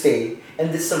stay, and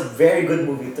this is a very good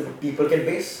movie to people can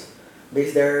base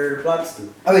their plots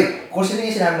to. Wait, kung sino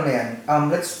yung sinabi mo na yan,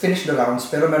 let's finish the rounds,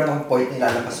 pero meron akong point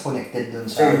na ilalabas connected dun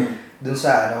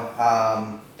sa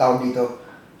tawag dito,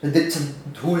 the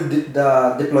whole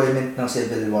deployment ng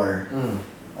Civil War.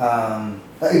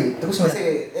 Tapos mo na.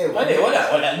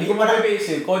 Wala. Hindi ko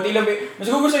ma-base. Konti lang. Mas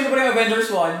gugustuhin ko pa yung Avengers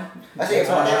 1. Kasi,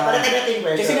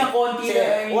 Kasi nga konti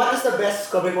lang. What is the best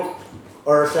comic book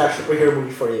or / superhero movie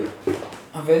for you?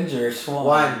 Avengers 1.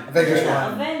 Avengers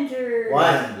 1. Avengers.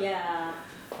 1. Yeah.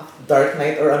 Dark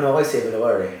Knight or ano ako Civil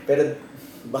War eh. Pero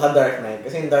baka Dark Knight.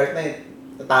 Kasi yung Dark Knight,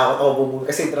 natakot ako bumuwi.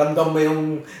 Kasi random mo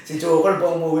yung si Joker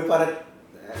buong movie para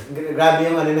grabe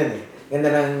yung ano nun eh. Ganda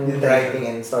ng writing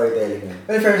and storytelling nun.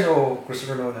 Well, fair so,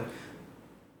 Christopher Nolan.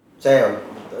 Sa'yo,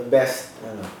 best,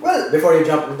 ano. Well, before you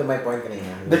jump into my point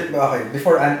kanina. Okay,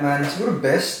 before Ant-Man, siguro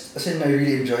best, as in I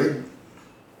really enjoyed.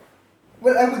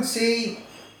 Well, I would say,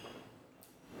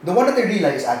 the one that I really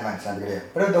like is Ant-Man, sabi ko yun.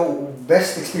 Pero the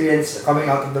best experience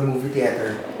coming out of the movie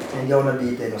theater, na hindi ako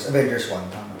nabitin, was Avengers 1.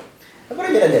 Tama. Ano ba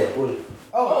rin yun ang Deadpool?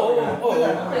 Oo.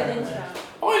 Okay din siya.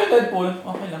 Okay lang Deadpool.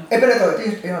 Okay lang. Pero ito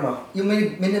yung ano, yung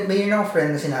may yun akong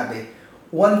friend na sinabi,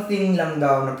 one thing lang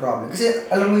daw na problem. Kasi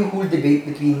alam mo yung whole debate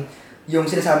between yung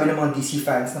sinasabi ng mga DC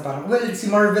fans na parang, well, si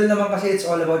Marvel naman kasi it's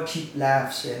all about cheap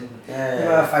laughs and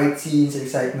mga fight scenes,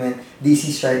 excitement.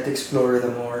 DC's tried to explore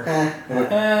them more.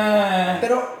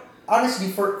 Pero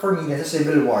honestly, for me, as a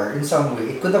Civil War, in some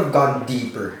way, it could have gone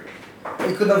deeper.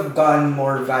 It could have gone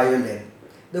more violent.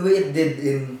 The way it did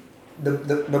in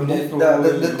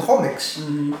the comics.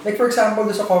 Mm-hmm. Like for example,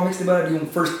 sa comics, di ba, yung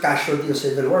first casualty of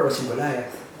Civil War was si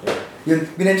Goliath. Yun,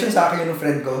 binention sa akin yun ng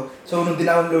friend ko. So, nung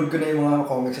dinownload ko na yung mga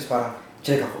comics, parang,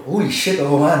 check ako, holy shit,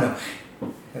 ano.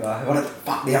 Diba? What the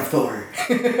fuck, they have Thor.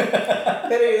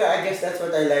 Pero I guess that's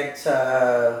what I liked sa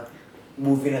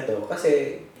movie na to.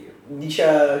 Kasi, hindi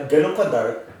siya ganun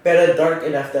ka-dark, pero dark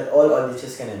enough that all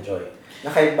audiences can enjoy.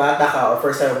 Na kahit bata ka or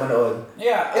first time manood.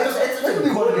 Yeah. It's a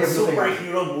good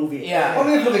superhero movie. Yeah. How are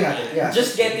you looking at it? Yeah.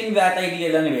 Just getting that idea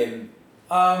lang rin.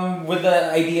 With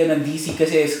the idea ng DC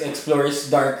kasi explores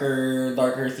darker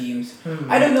themes.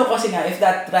 I don't know kasi nga if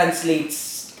that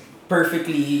translates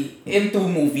perfectly into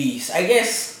movies. I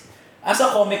guess as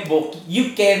a comic book,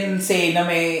 you can say na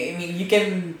you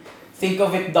can think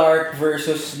of it dark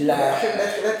versus That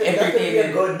could be a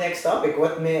good next topic.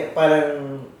 What may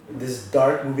parang this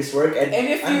dark movies work and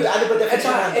if you ano ba definition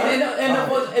ng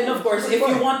dark? and of course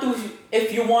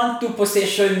if you want to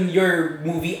position your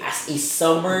movie as a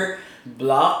summer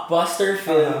blockbuster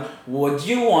film, would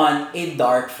you want a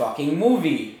dark fucking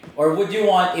movie? Or would you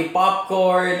want a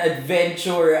popcorn,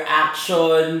 adventure,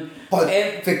 action,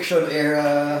 fiction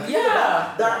era?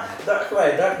 Yeah. Dark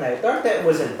Knight. Dark Knight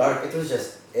wasn't dark. It was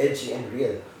just edgy and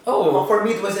real. Oh. For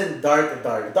me, it wasn't dark.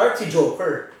 Dark si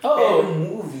Joker. Oh. Pero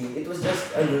movie, it was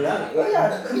just ano lang.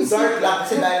 I mean, dark lang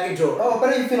kasi dahil kay Joker.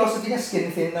 Pero yung philosophy niya,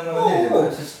 skin thin lang naman din.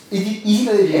 It's just easy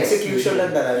to digest. Execution lang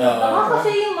talaga. Baka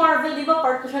kasi yung Marvel, di ba,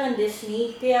 part siya ng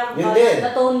Disney? Kaya Yun din.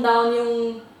 na-tone down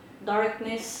yung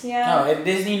darkness niya. No,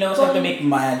 Disney knows how to make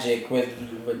magic with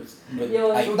Yun.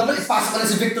 So, dapat ipasok ka na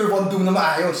si Victor Von Doom na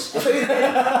maayos. So yung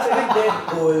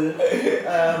Deadpool,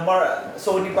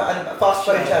 Sony pa, Fox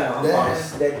pa rin siya, no?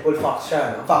 Fox. Deadpool, Fox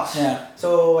siya, no? Fox. Yeah.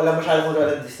 So, wala masyadong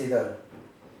control ng Disney doon.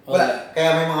 Wala.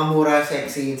 Kaya may mga mura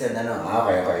sex scenes and ano.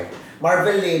 Okay.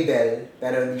 Marvel label,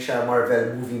 pero hindi siya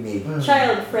Marvel movie made.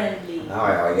 Child-friendly.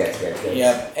 Okay, gets.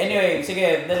 Yep. Anyway,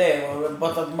 sige, dali.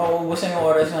 Mauubusan yung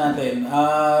oras natin.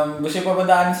 Gusto nyo pa ba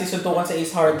daan si suntukan sa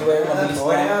Ace Hardware? Mabilis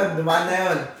Okay na na. yun, dumaan na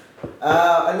yun.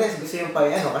 Unless gusto yung pa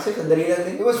ano, kasi sandali lang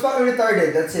din. It was fucking retarded,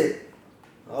 that's it.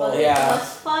 Oh, But yeah. it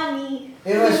was funny.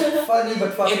 It was funny but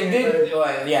It fucking didn't, retarded.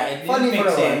 well, yeah, it didn't Funny make for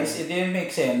a while. sense. It didn't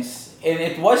make sense. And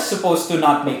it was supposed to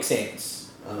not make sense.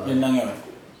 Yun lang yun.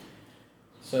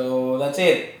 So that's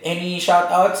it. Any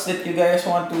shout-outs that you guys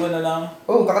want to lang?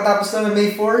 Oh, kakatapos naman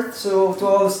May 4th. So, to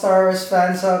all the Star Wars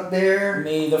fans out there.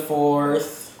 May the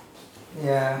 4th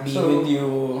Yeah. be So, with you.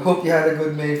 hope you had a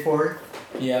good May 4th.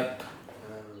 Yep.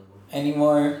 Any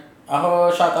more?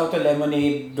 Ako, shoutout to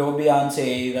Lemonade. Go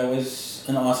Beyonce. That was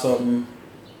an awesome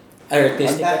On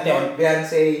artistic that attempt. note,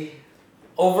 Beyonce,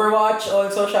 Overwatch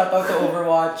also. Shoutout to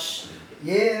Overwatch.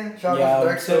 Yeah. Shout out Yeah,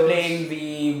 to Dark still Souls. playing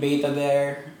the beta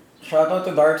there. Shoutout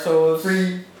to Dark Souls.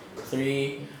 Free.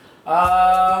 3.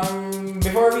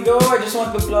 Before we go, I just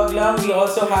want to plug lang. We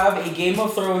also have a Game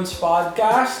of Thrones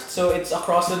podcast. So it's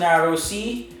Across the Narrow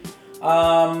Sea.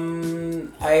 I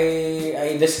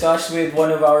discussed with one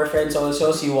of our friends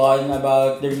also, si Juan,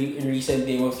 about the recent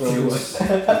Game of Thrones.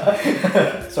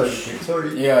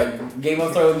 Sorry. Yeah, Game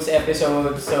of Thrones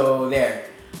episode. So there.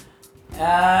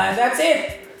 That's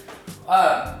it.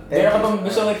 Meron ka bang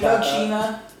gusto i-plug,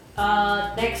 Sheena?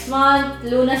 Next month,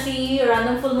 Lunacy,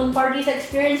 Random Full Moon Parties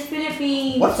Experience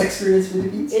Philippines. What's Experience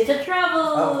Philippines? It's a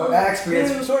travel.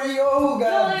 Experience. Sorry, oh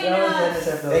God. Join us.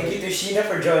 thank you to Sheena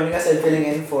for joining us and filling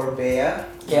in for Bea.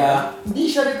 Yeah. Hindi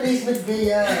siya replacement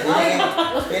Bea.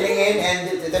 Filling in,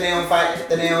 and ito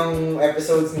na yung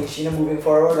episodes ni Sheena moving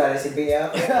forward, lalo si Bea.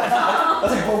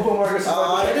 Kasi Bobo Marcos.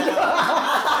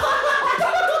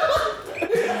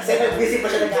 Kasi nag-busy pa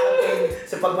siya nag-campaign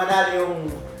sa pagmanalo yung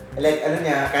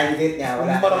candidate niya.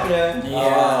 Wala na.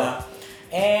 Yeah.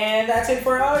 And that's it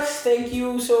for us. Thank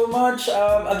you so much.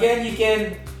 Again, you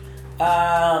can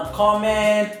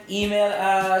comment, email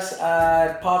us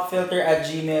at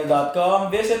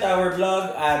popfilter@gmail.com. Visit our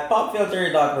blog at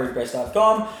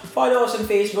popfilter.wordpress.com. Follow us on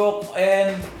Facebook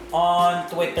and on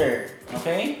Twitter.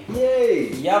 Okay?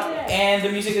 Yay! Yup. And the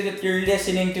music that you're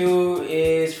listening to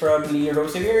is from Lee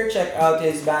Rosevere. Check out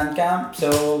his Bandcamp.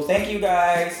 So thank you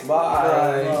guys.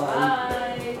 Bye. Bye.